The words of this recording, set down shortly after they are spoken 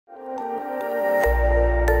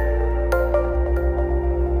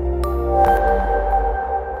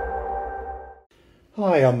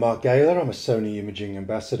Hi, I'm Mark Gaylor. I'm a Sony Imaging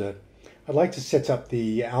Ambassador. I'd like to set up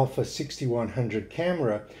the Alpha 6100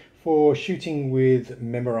 camera for shooting with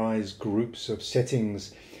memorized groups of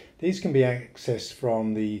settings. These can be accessed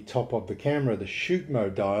from the top of the camera, the shoot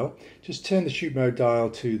mode dial. Just turn the shoot mode dial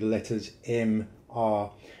to the letters M,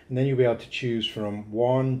 R, and then you'll be able to choose from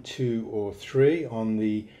 1, 2 or 3 on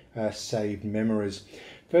the saved memories.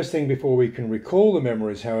 First thing before we can recall the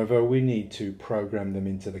memories, however, we need to program them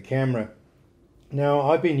into the camera. Now,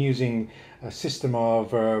 I've been using a system of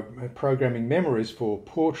programming memories for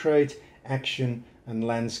portrait, action and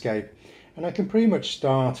landscape, and I can pretty much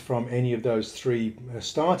start from any of those three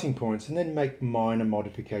starting points and then make minor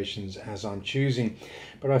modifications as I'm choosing.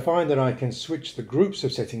 But I find that I can switch the groups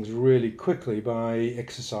of settings really quickly by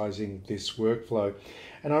exercising this workflow,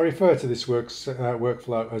 and I refer to this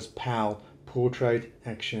workflow as PAL, Portrait,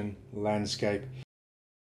 Action, Landscape.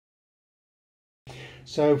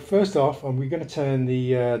 So first off, we're going to turn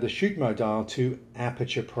the shoot mode dial to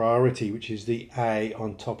aperture priority, which is the A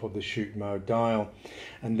on top of the shoot mode dial.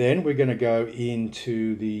 And then we're going to go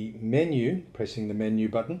into the menu, pressing the menu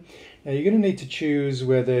button. Now you're going to need to choose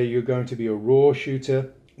whether you're going to be a RAW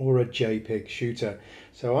shooter or a JPEG shooter.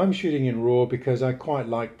 So I'm shooting in RAW because I quite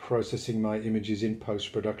like processing my images in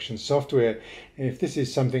post-production software. And if this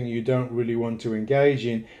is something you don't really want to engage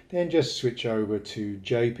in, then just switch over to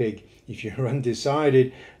JPEG. If you're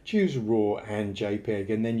undecided, choose RAW and JPEG,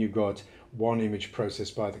 and then you've got one image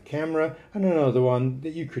processed by the camera and another one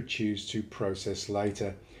that you could choose to process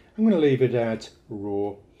later. I'm going to leave it at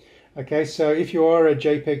RAW. Okay, so if you are a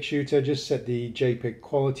JPEG shooter, just set the JPEG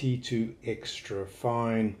quality to extra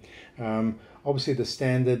fine. Obviously the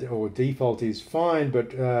standard or default is fine,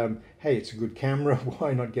 but hey, it's a good camera.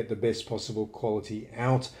 Why not get the best possible quality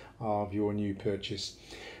out of your new purchase?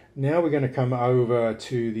 Now we're going to come over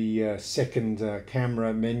to the second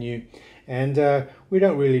camera menu, and we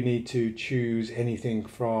don't really need to choose anything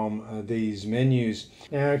from these menus.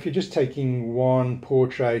 Now if you're just taking one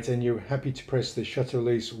portrait and you're happy to press the shutter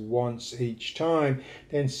release once each time,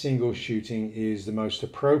 then single shooting is the most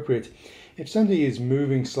appropriate. If somebody is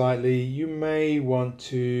moving slightly, you may want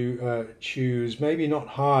to choose, maybe not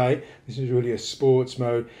high, this is really a sports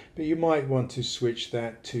mode, but you might want to switch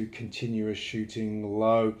that to continuous shooting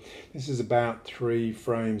low. This is about 3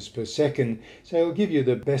 frames per second, so it'll give you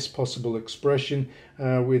the best possible expression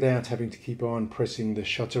without having to keep on pressing the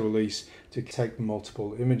shutter release to take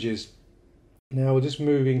multiple images. Now we're just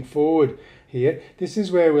moving forward here. This is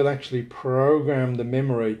where we'll actually program the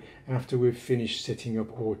memory after we've finished setting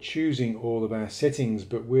up or choosing all of our settings,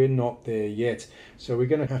 but we're not there yet. So we're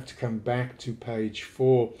going to have to come back to page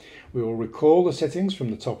 4. We will recall the settings from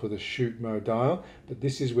the top of the shoot mode dial, but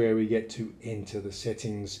this is where we get to enter the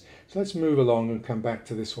settings. So let's move along and come back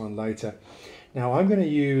to this one later. Now I'm going to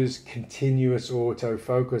use continuous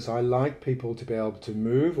autofocus. I like people to be able to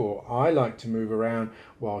move, or I like to move around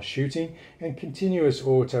while shooting, and continuous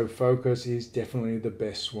autofocus is definitely the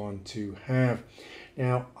best one to have.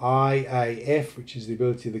 Now IAF, which is the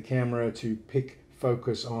ability of the camera to pick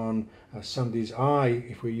focus on somebody's eye,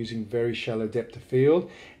 if we're using very shallow depth of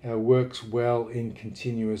field, works well in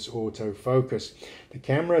continuous autofocus. The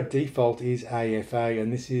camera default is AFA,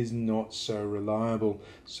 and this is not so reliable.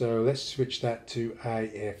 So let's switch that to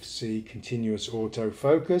AFC, continuous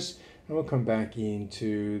autofocus, and we'll come back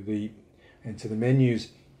into the menus.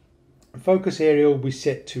 Focus area will be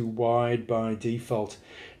set to wide by default.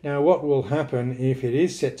 Now what will happen if it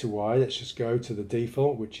is set to wide, let's just go to the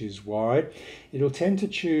default, which is wide, it'll tend to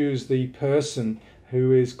choose the person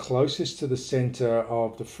who is closest to the center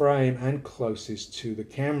of the frame and closest to the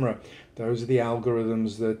camera. Those are the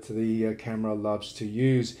algorithms that the camera loves to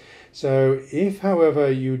use. So if,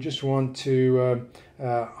 however, you just want to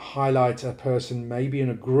highlight a person maybe in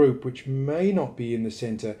a group which may not be in the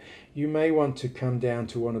center, you may want to come down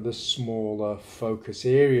to one of the smaller focus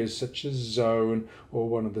areas such as zone or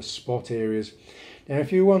one of the spot areas. Now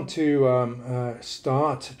if you want to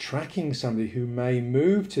start tracking somebody who may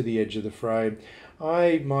move to the edge of the frame,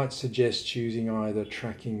 I might suggest choosing either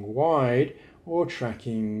tracking wide or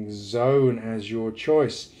tracking zone as your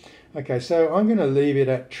choice. Okay, so I'm going to leave it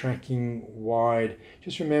at tracking wide.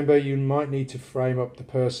 Just remember, you might need to frame up the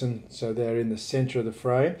person so they're in the center of the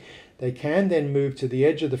frame. They can then move to the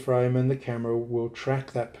edge of the frame and the camera will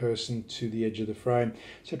track that person to the edge of the frame.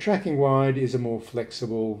 So tracking wide is a more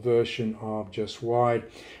flexible version of just wide.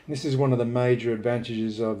 And this is one of the major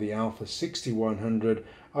advantages of the Alpha 6100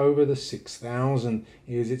 over the 6000,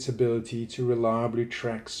 is its ability to reliably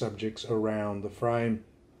track subjects around the frame.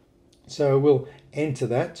 So we'll enter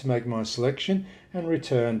that to make my selection and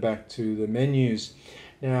return back to the menus.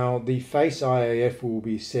 Now the face IAF will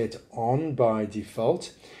be set on by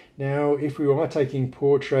default. Now if we are taking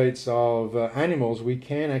portraits of animals, we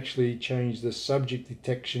can actually change the subject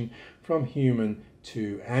detection from human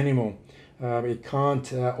to animal. It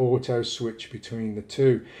can't auto switch between the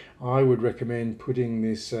two. I would recommend putting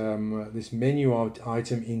this this menu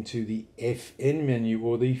item into the FN menu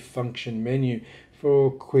or the function menu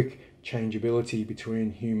for quick changeability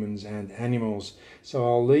between humans and animals. So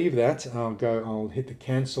I'll leave that. I'll hit the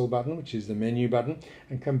cancel button, which is the menu button,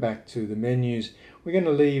 and come back to the menus. We're going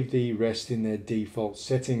to leave the rest in their default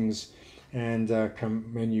settings, and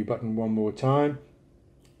come menu button one more time.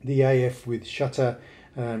 The AF with shutter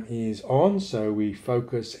is on, so we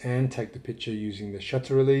focus and take the picture using the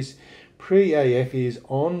shutter release. Pre-AF is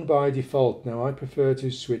on by default. Now I prefer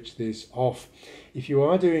to switch this off. If you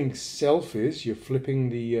are doing selfies, you're flipping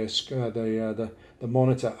the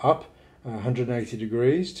monitor up 180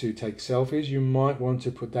 degrees to take selfies, you might want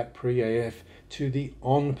to put that pre-AF to the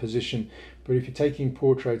on position. But if you're taking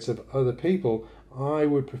portraits of other people, I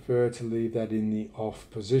would prefer to leave that in the off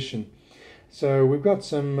position. So we've got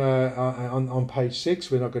some on page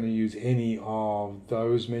 6. We're not going to use any of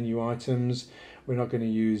those menu items. We're not going to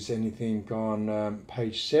use anything on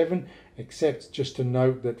page 7, except just to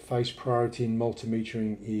note that face priority in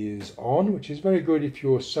multimetering is on, which is very good. If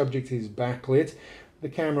your subject is backlit, the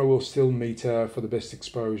camera will still meter for the best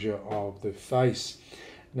exposure of the face.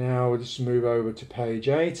 Now we'll just move over to page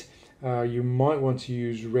 8. You might want to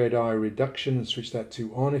use red eye reduction and switch that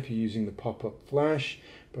to on if you're using the pop-up flash,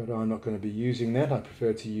 but I'm not going to be using that. I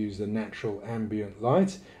prefer to use the natural ambient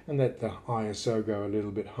light and let the ISO go a little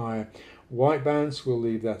bit higher. White balance, we'll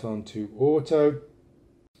leave that on to auto.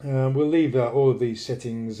 We'll leave all of these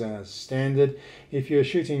settings as standard. If you're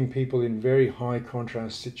shooting people in very high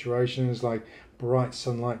contrast situations like bright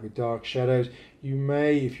sunlight with dark shadows, you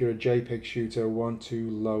may, if you're a JPEG shooter, want to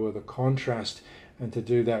lower the contrast. And to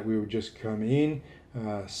do that, we will just come in,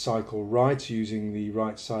 cycle right using the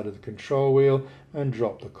right side of the control wheel and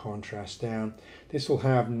drop the contrast down. This will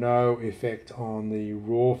have no effect on the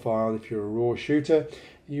raw file. If you're a raw shooter,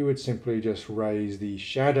 you would simply just raise the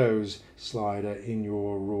shadows slider in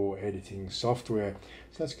your raw editing software.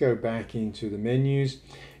 So let's go back into the menus.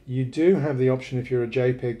 You do have the option, if you're a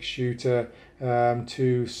JPEG shooter,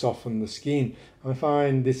 to soften the skin. I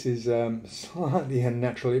find this is slightly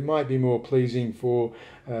unnatural. It might be more pleasing for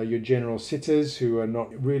your general sitters who are not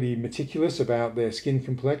really meticulous about their skin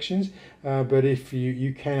complexions, but if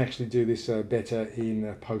you can actually do this better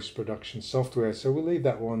in post-production software. So we'll leave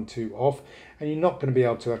that one to off, and you're not going to be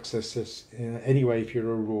able to access this anyway if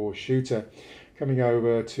you're a raw shooter. Coming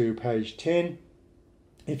over to page 10.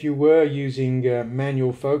 If you were using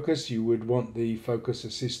manual focus, you would want the focus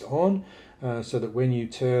assist on, so that when you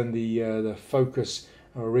turn the focus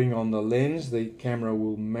ring on the lens, the camera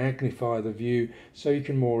will magnify the view so you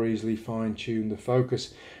can more easily fine-tune the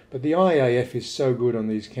focus. But the IAF is so good on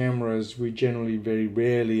these cameras, we generally very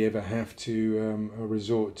rarely ever have to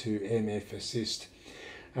resort to MF assist.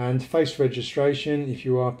 And face registration, if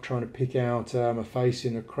you are trying to pick out a face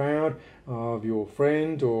in a crowd of your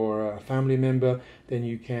friend or a family member, then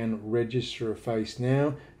you can register a face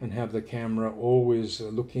now and have the camera always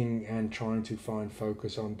looking and trying to find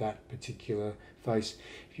focus on that particular face.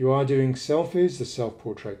 If you are doing selfies, the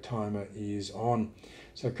self-portrait timer is on.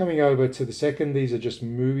 So coming over to the second, these are just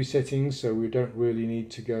movie settings, so we don't really need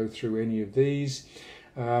to go through any of these.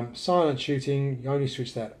 Silent shooting, you only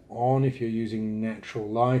switch that on if you're using natural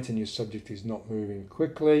light and your subject is not moving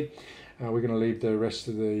quickly. We're going to leave the rest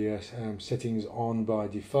of the settings on by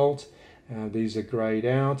default. These are grayed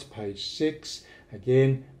out. Page 6,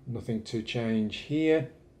 again, nothing to change here.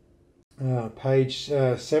 Page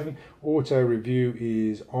 7, auto review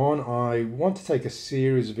is on. I want to take a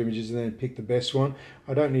series of images and then pick the best one.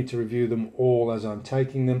 I don't need to review them all as I'm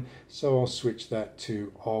taking them, so I'll switch that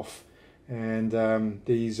to off. And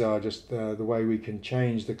these are just the way we can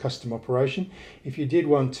change the custom operation. If you did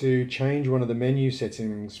want to change one of the menu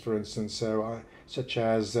settings, for instance, such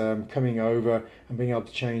as coming over and being able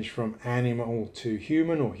to change from animal to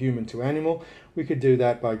human or human to animal, we could do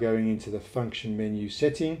that by going into the function menu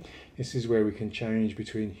setting. This is where we can change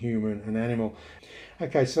between human and animal.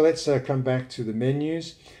 Okay, so let's come back to the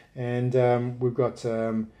menus, and we've got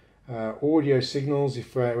audio signals.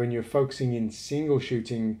 If when you're focusing in single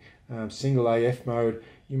shooting, single AF mode,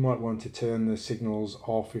 you might want to turn the signals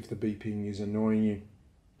off if the beeping is annoying you.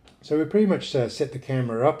 So we've pretty much set the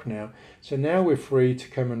camera up now. So now we're free to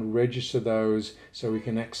come and register those so we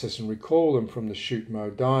can access and recall them from the shoot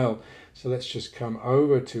mode dial. So let's just come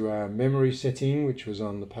over to our memory setting, which was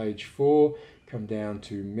on the page 4, come down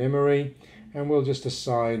to memory, and we'll just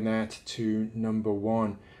assign that to number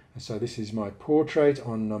 1. And so this is my portrait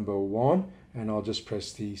on number 1, and I'll just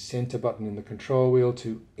press the center button in the control wheel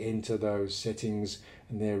to enter those settings,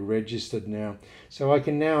 and they're registered now. So I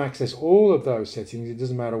can now access all of those settings. It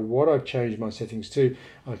doesn't matter what I've changed my settings to,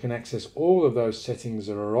 I can access all of those settings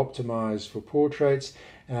that are optimized for portraits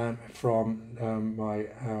from my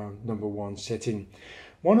number 1 setting.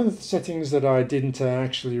 One of the settings that I didn't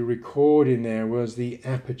actually record in there was the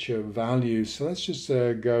aperture value. So let's just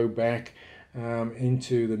go back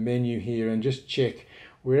into the menu here and just check.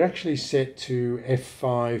 We're actually set to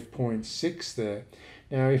f5.6 there.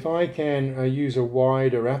 Now if I can use a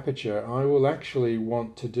wider aperture, I will actually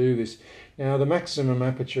want to do this. Now the maximum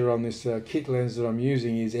aperture on this kit lens that I'm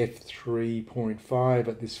using is f3.5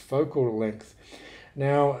 at this focal length.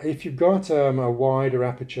 Now if you've got a wider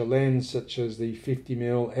aperture lens such as the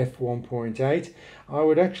 50mm f1.8, I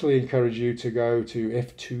would actually encourage you to go to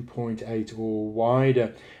f2.8 or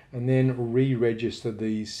wider and then re-register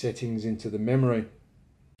these settings into the memory.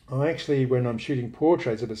 I actually, when I'm shooting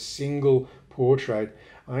portraits of a single portrait,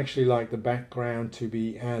 I actually like the background to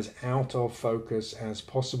be as out of focus as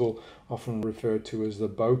possible, often referred to as the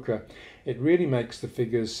bokeh. It really makes the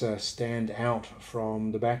figures stand out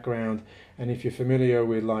from the background, and if you're familiar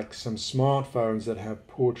with like some smartphones that have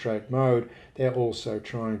portrait mode, they're also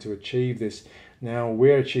trying to achieve this. Now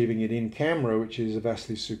we're achieving it in camera, which is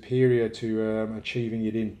vastly superior to achieving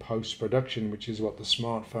it in post-production, which is what the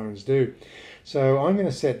smartphones do. So I'm going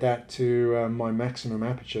to set that to my maximum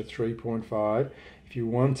aperture, 3.5. If you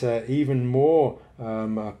want even more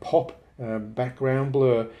pop background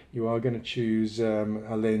blur, you are going to choose a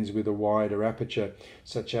lens with a wider aperture,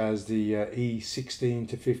 such as the E16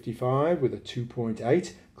 to 55 with a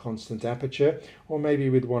 2.8 constant aperture, or maybe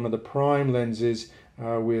with one of the prime lenses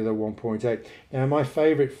with a 1.8. Now my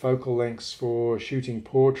favorite focal lengths for shooting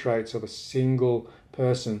portraits of a single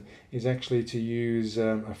person is actually to use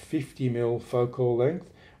a 50mm focal length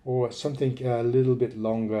or something a little bit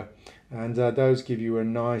longer, and those give you a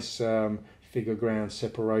nice figure ground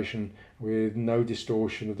separation with no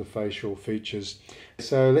distortion of the facial features.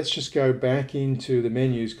 So let's just go back into the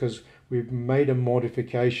menus because we've made a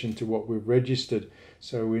modification to what we've registered.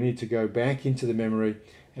 So we need to go back into the memory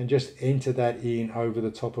and just enter that in over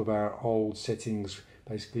the top of our old settings.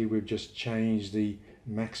 Basically we've just changed the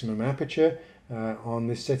maximum aperture on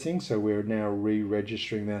this setting, so we're now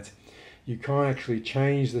re-registering that. You can't actually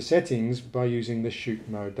change the settings by using the shoot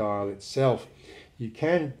mode dial itself. You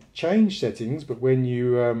can change settings, but when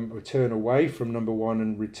you turn away from number 1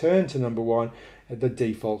 and return to number 1, the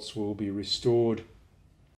defaults will be restored.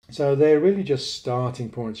 So they're really just starting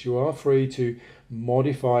points. You are free to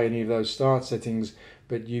modify any of those start settings,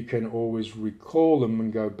 but you can always recall them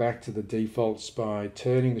and go back to the defaults by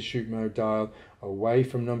turning the shoot mode dial away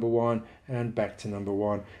from number 1 and back to number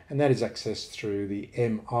 1, and that is accessed through the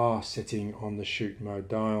MR setting on the shoot mode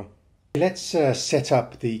dial. Let's set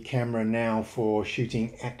up the camera now for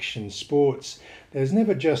shooting action sports. There's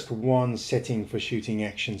never just one setting for shooting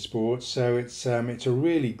action sports, so it's a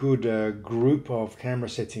really good group of camera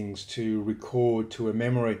settings to record to a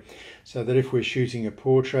memory, so that if we're shooting a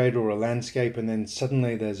portrait or a landscape and then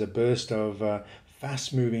suddenly there's a burst of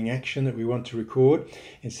fast-moving action that we want to record,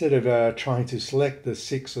 instead of trying to select the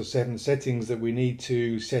 6 or 7 settings that we need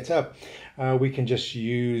to set up, we can just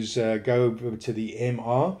go over to the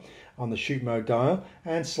MR on the shoot mode dial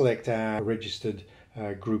and select our registered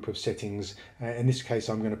group of settings. In this case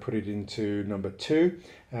I'm going to put it into number 2,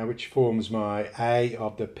 which forms my A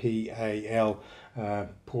of the PAL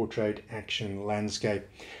portrait action landscape.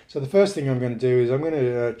 So the first thing I'm going to do is I'm going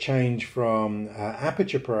to change from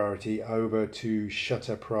aperture priority over to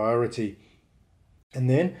shutter priority, and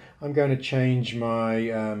then I'm going to change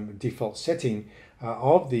my default setting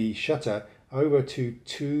of the shutter over to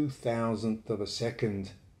 2,000th of a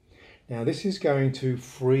second. Now this is going to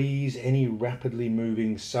freeze any rapidly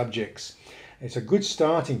moving subjects. It's a good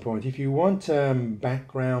starting point. If you want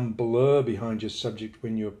background blur behind your subject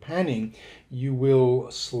when you're panning, you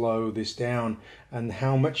will slow this down, and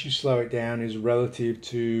how much you slow it down is relative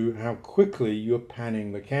to how quickly you're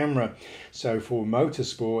panning the camera. So for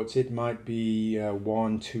motorsports it might be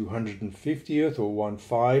 1/250th or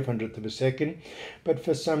 1/500th of a second, but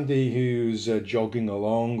for somebody who's jogging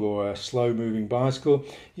along or a slow moving bicycle,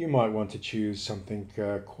 you might want to choose something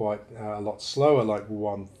quite a lot slower, like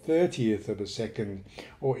 1/30th of a second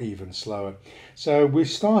or even slower. So we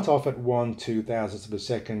start off at 1/2000th of a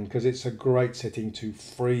second because it's a great setting to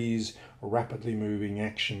freeze rapidly moving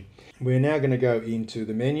action. We're now going to go into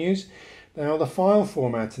the menus. Now the file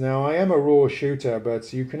format. Now I am a RAW shooter,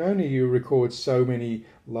 but you can only record so many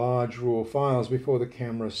large raw files before the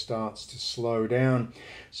camera starts to slow down.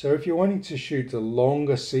 So if you're wanting to shoot the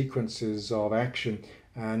longer sequences of action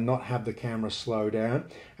and not have the camera slow down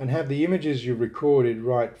and have the images you've recorded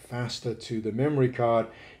write faster to the memory card,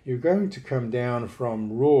 you're going to come down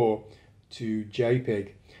from RAW to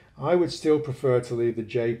JPEG. I would still prefer to leave the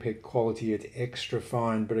JPEG quality at extra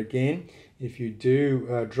fine, but again, if you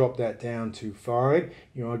do drop that down to fine,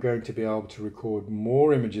 you are going to be able to record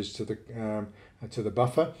more images to the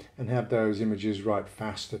buffer and have those images write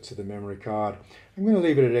faster to the memory card. I'm going to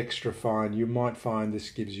leave it at extra fine. You might find this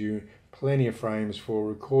gives you plenty of frames for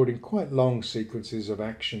recording quite long sequences of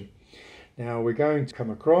action. Now we're going to come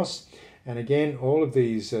across, and again, all of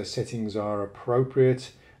these settings are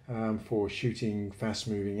appropriate for shooting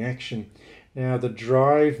fast-moving action. Now the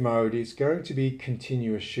drive mode is going to be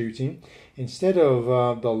continuous shooting. Instead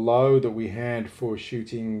of the low that we had for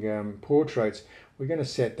shooting portraits, we're going to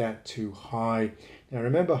set that to high. Now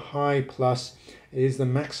remember, high plus is the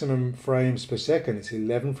maximum frames per second. It's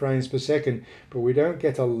 11 frames per second, but we don't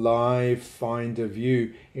get a live finder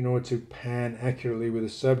view in order to pan accurately with a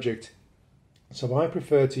subject. So I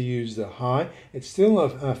prefer to use the high. It's still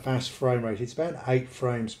a fast frame rate. It's about 8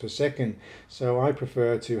 frames per second. So I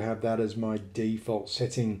prefer to have that as my default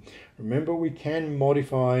setting. Remember, we can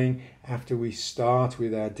modify after we start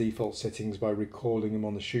with our default settings by recording them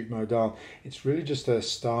on the shoot mode dial. It's really just a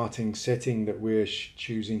starting setting that we're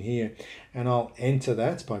choosing here. And I'll enter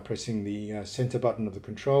that by pressing the center button of the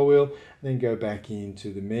control wheel, and then go back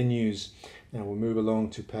into the menus. Now we'll move along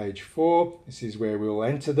to page 4. This is where we'll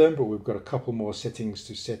enter them, but we've got a couple more settings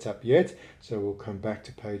to set up yet, so we'll come back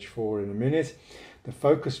to page 4 in a minute. The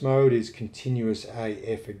focus mode is continuous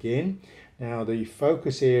AF again. Now the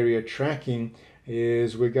focus area tracking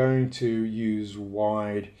is we're going to use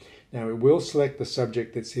wide. Now it will select the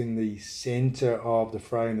subject that's in the center of the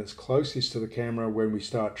frame that's closest to the camera when we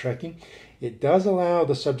start tracking. It does allow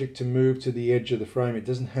the subject to move to the edge of the frame. It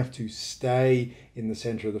doesn't have to stay in the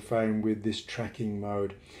center of the frame with this tracking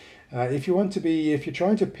mode. If you're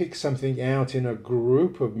trying to pick something out in a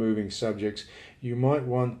group of moving subjects, you might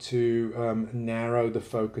want to narrow the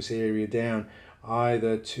focus area down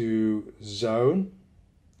either to zone,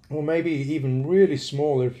 or maybe even really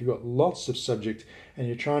small if you've got lots of subject and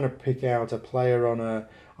you're trying to pick out a player on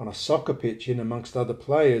a soccer pitch in amongst other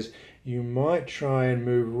players. You might try and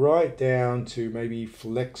move right down to maybe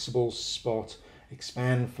flexible spot,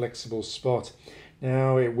 expand flexible spot.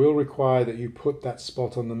 Now it will require that you put that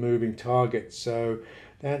spot on the moving target, so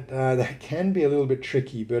that can be a little bit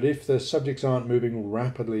tricky, but if the subjects aren't moving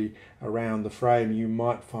rapidly around the frame, you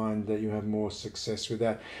might find that you have more success with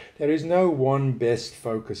that. There is no one best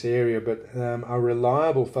focus area, but a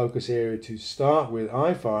reliable focus area to start with,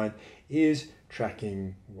 I find, is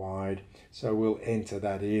tracking wide. So we'll enter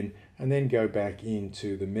that in and then go back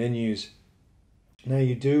into the menus. Now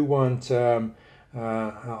you do want,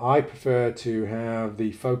 I prefer to have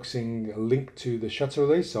the focusing linked to the shutter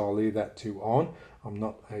release, so I'll leave that to on. I'm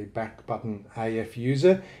not a back button AF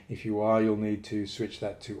user. If you are, you'll need to switch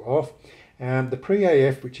that to off. And the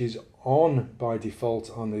pre-AF, which is on by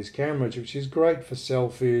default on these cameras, which is great for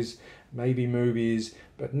selfies, maybe movies,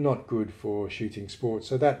 but not good for shooting sports.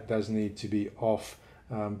 So that does need to be off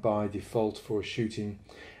by default for shooting.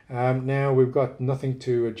 Now we've got nothing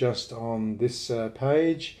to adjust on this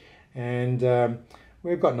page, and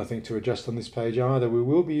we've got nothing to adjust on this page either. We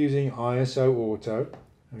will be using ISO Auto.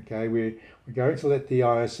 Okay, we're going to let the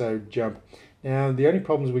ISO jump. Now the only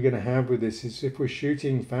problems we're going to have with this is if we're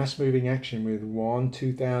shooting fast moving action with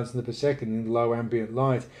 1/2000th per second in low ambient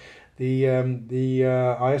light, the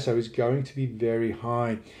ISO is going to be very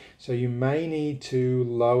high. So you may need to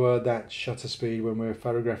lower that shutter speed when we're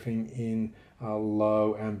photographing in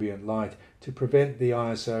low ambient light to prevent the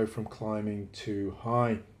ISO from climbing too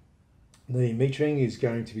high. The metering is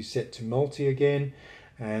going to be set to multi again,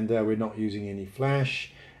 and we're not using any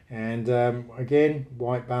flash. And again,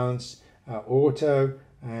 white balance, auto,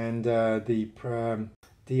 and the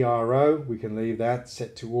DRO, we can leave that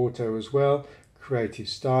set to auto as well. Creative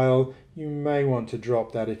style, you may want to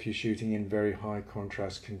drop that if you're shooting in very high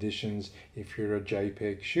contrast conditions if you're a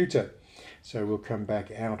JPEG shooter. So we'll come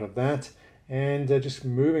back out of that, and just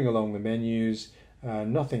moving along the menus,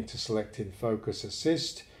 nothing to select in focus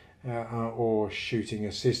assist or shooting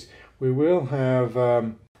assist. We will have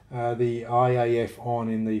the IAF on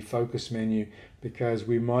in the focus menu because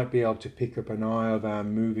we might be able to pick up an eye of our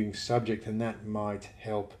moving subject, and that might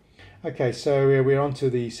help. Okay, so we're on to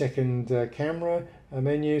the second camera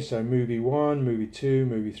menu. So movie 1, movie 2,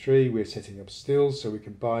 movie 3, we're setting up stills so we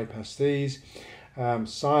can bypass these.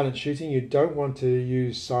 Silent shooting, you don't want to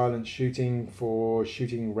use silent shooting for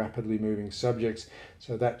shooting rapidly moving subjects,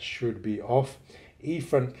 so that should be off.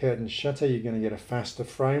 E-front curtain shutter, you're going to get a faster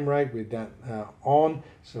frame rate with that on,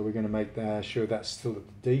 so we're going to make sure that's still at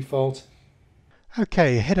the default.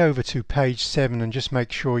 Okay, head over to page 7 and just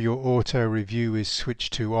make sure your auto review is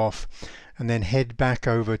switched to off, and then head back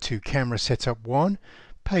over to camera setup 1,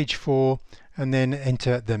 page 4, and then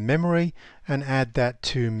enter the memory and add that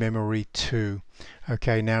to memory 2.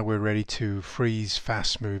 Okay, now we're ready to freeze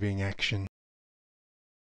fast moving action.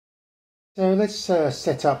 So let's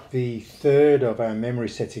set up the third of our memory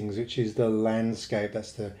settings, which is the landscape.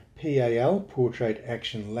 That's the PAL, Portrait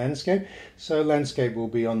Action Landscape. So landscape will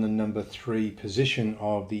be on the number 3 position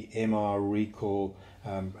of the MR Recall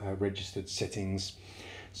registered settings.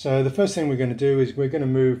 So the first thing we're going to do is we're going to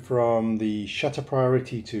move from the shutter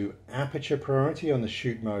priority to aperture priority on the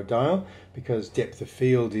shoot mode dial, because depth of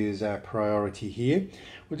field is our priority here.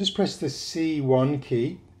 We'll just press the C1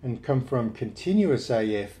 key and come from continuous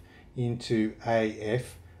AF into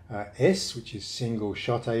AF S, which is single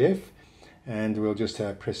shot AF, and we'll just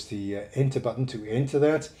press the enter button to enter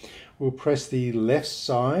that. We'll press the left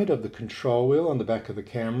side of the control wheel on the back of the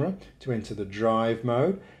camera to enter the drive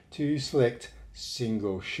mode to select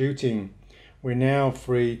single shooting. We're now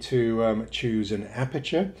free to choose an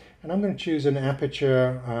aperture, and I'm going to choose an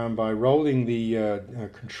aperture by rolling the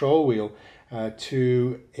control wheel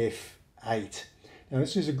to f8. Now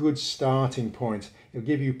this is a good starting point. It'll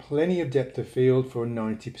give you plenty of depth of field for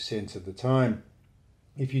 90% of the time.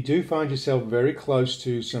 If you do find yourself very close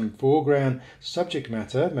to some foreground subject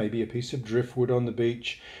matter, maybe a piece of driftwood on the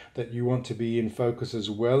beach that you want to be in focus as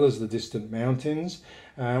well as the distant mountains,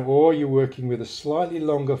 or you're working with a slightly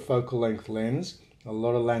longer focal length lens, a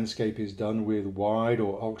lot of landscape is done with wide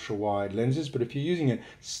or ultra wide lenses, but if you're using a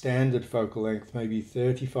standard focal length, maybe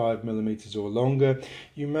 35mm or longer,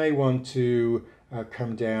 you may want to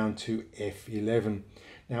come down to f11.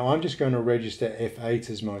 Now I'm just going to register f8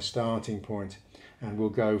 as my starting point, and we'll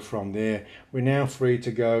go from there. We're now free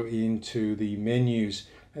to go into the menus.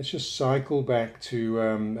 Let's just cycle back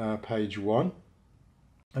to page 1.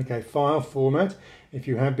 Okay, file format. If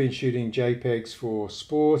you have been shooting JPEGs for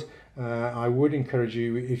sport, I would encourage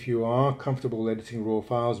you, if you are comfortable editing raw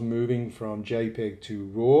files, moving from JPEG to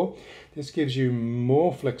RAW. This gives you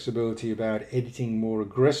more flexibility about editing more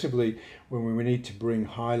aggressively when we need to bring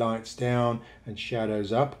highlights down and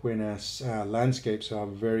shadows up when our landscapes are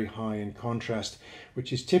very high in contrast,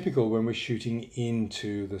 which is typical when we're shooting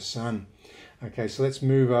into the sun. Okay, so let's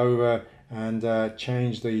move over and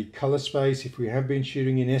change the color space. If we have been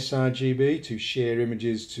shooting in sRGB to share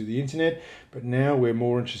images to the internet, but now we're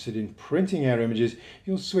more interested in printing our images,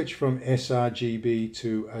 you'll switch from sRGB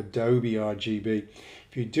to Adobe RGB.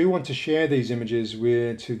 If you do want to share these images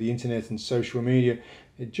to the internet and social media,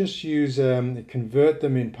 just convert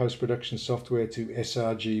them in post-production software to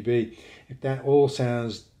sRGB. If that all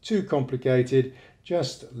sounds too complicated,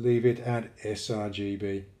 just leave it at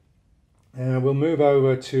sRGB. We'll move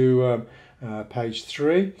over to page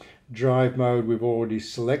 3. Drive mode we've already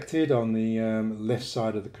selected on the left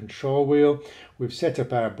side of the control wheel. We've set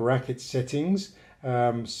up our bracket settings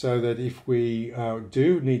so that if we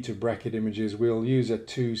do need to bracket images, we'll use a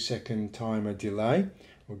 2-second timer delay.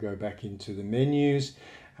 We'll go back into the menus.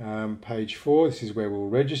 Page 4, this is where we'll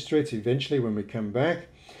register it eventually when we come back.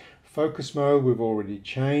 Focus mode we've already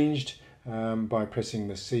changed by pressing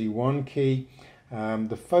the C1 key.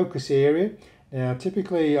 The focus area, now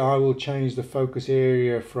typically I will change the focus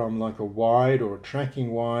area from like a wide or a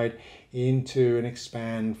tracking wide into an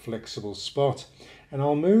expand flexible spot, and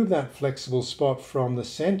I'll move that flexible spot from the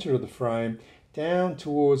center of the frame down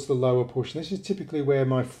towards the lower portion. This is typically where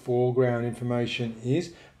my foreground information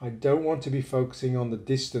is. I don't want to be focusing on the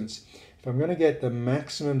distance. If I'm going to get the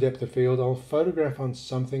maximum depth of field, I'll photograph on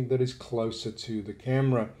something that is closer to the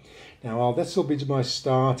camera. Now this will be my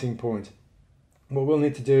starting point. What we'll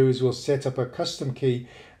need to do is we'll set up a custom key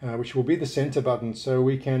which will be the center button, so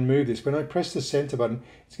we can move this. When I press the center button,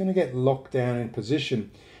 it's going to get locked down in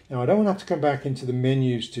position. Now I don't want to have to come back into the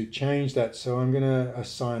menus to change that, so I'm going to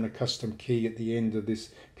assign a custom key at the end of this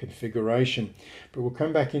configuration. But we'll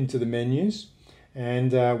come back into the menus,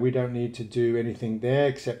 and we don't need to do anything there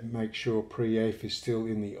except make sure pre-AF is still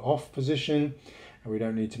in the off position, and we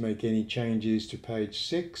don't need to make any changes to page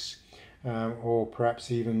 6 or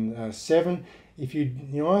perhaps even 7. If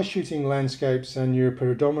you are shooting landscapes and you're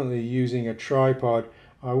predominantly using a tripod,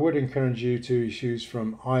 I would encourage you to choose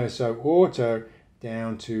from ISO Auto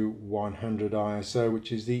down to 100 ISO,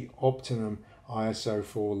 which is the optimum ISO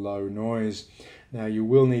for low noise. Now you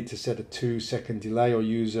will need to set a 2-second delay or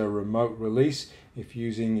use a remote release if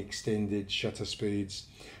using extended shutter speeds.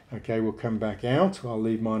 Okay, we'll come back out. I'll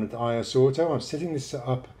leave mine at ISO Auto. I'm setting this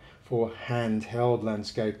up for handheld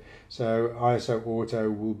landscape, so ISO Auto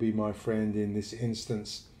will be my friend in this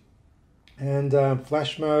instance. And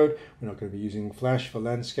flash mode, we're not going to be using flash for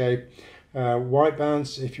landscape. White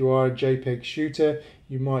balance, if you are a JPEG shooter,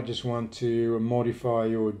 you might just want to modify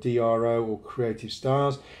your DRO or creative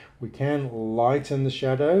styles. We can lighten the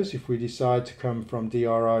shadows if we decide to come from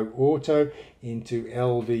DRO Auto into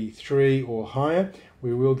LV3 or higher.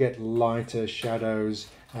 We will get lighter shadows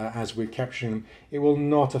as we're capturing them. It will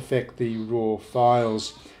not affect the raw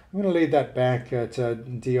files. I'm going to leave that back at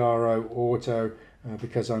DRO Auto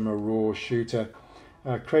because I'm a raw shooter.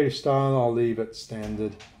 Creative style, I'll leave it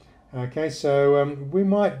standard. Okay, so we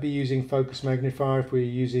might be using focus magnifier if we're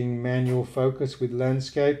using manual focus with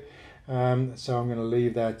landscape. So I'm going to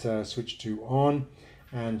leave that switch to on.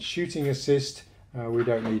 And shooting assist, we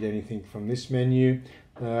don't need anything from this menu.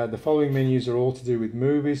 The following menus are all to do with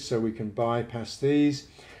movies, so we can bypass these.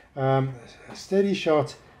 Steady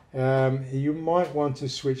shot, you might want to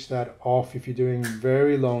switch that off if you're doing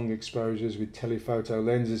very long exposures with telephoto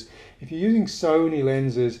lenses. If you're using Sony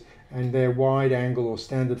lenses and they're wide angle or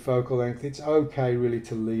standard focal length, it's okay really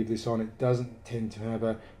to leave this on. It doesn't tend to have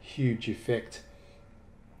a huge effect.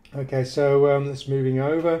 Okay, so let's moving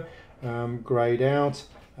over, grayed out.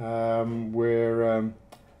 We're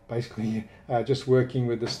basically just working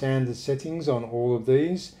with the standard settings on all of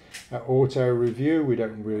these. Auto review, we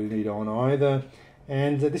don't really need on either.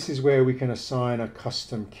 And this is where we can assign a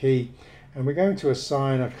custom key. And we're going to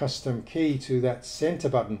assign a custom key to that center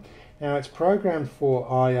button. Now it's programmed for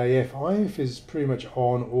IAF. IAF is pretty much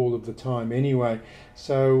on all of the time anyway.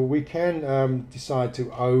 So we can decide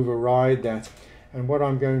to override that. And what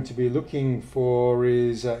I'm going to be looking for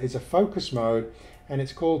is a focus mode, and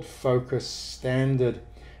it's called Focus Standard.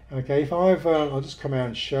 Okay, if I'll just come out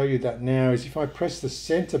and show you that now, is if I press the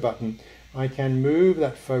center button, I can move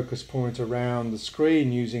that focus point around the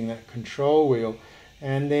screen using that control wheel.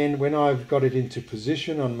 And then when I've got it into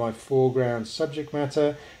position on my foreground subject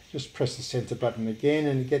matter, just press the center button again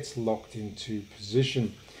and it gets locked into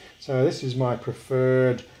position. So this is my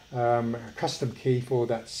preferred custom key for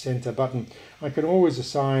that center button. I can always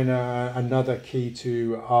assign another key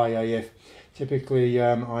to IAF. Typically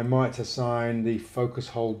I might assign the focus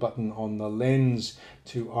hold button on the lens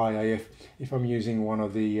to IAF if I'm using one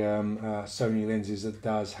of the Sony lenses that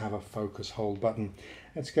does have a focus hold button.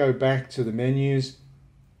 Let's go back to the menus.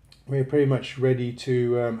 We're pretty much ready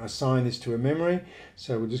to assign this to a memory,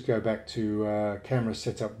 so we'll just go back to camera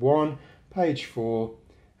setup 1, page 4,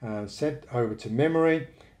 set over to memory,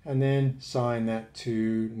 and then assign that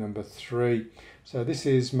to number 3. So this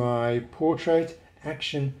is my portrait,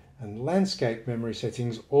 action and landscape memory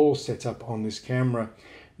settings all set up on this camera.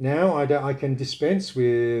 Now I can dispense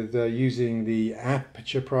with using the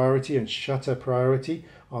aperture priority and shutter priority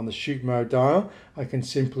on the shoot mode dial. I can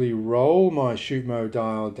simply roll my shoot mode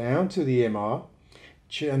dial down to the MR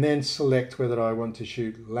and then select whether I want to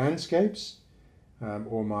shoot landscapes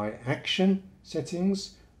or my action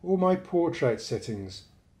settings or my portrait settings.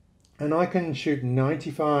 And I can shoot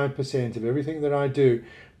 95% of everything that I do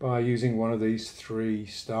by using one of these 3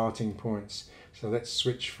 starting points. So let's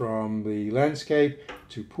switch from the landscape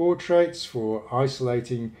to portraits for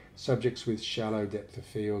isolating subjects with shallow depth of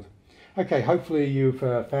field. Okay, hopefully you've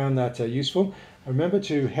found that useful. Remember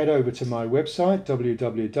to head over to my website,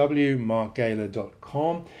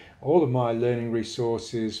 www.markgaylor.com. All of my learning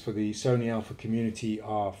resources for the Sony Alpha community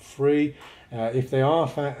are free. If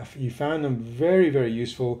you found them very, very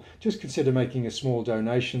useful, just consider making a small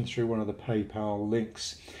donation through one of the PayPal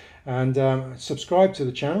links. And subscribe to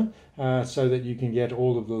the channel so that you can get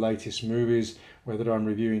all of the latest movies, whether I'm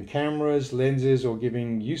reviewing cameras, lenses, or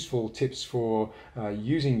giving useful tips for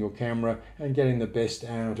using your camera and getting the best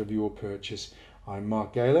out of your purchase. I'm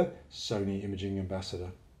Mark Gaylor, Sony Imaging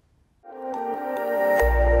Ambassador.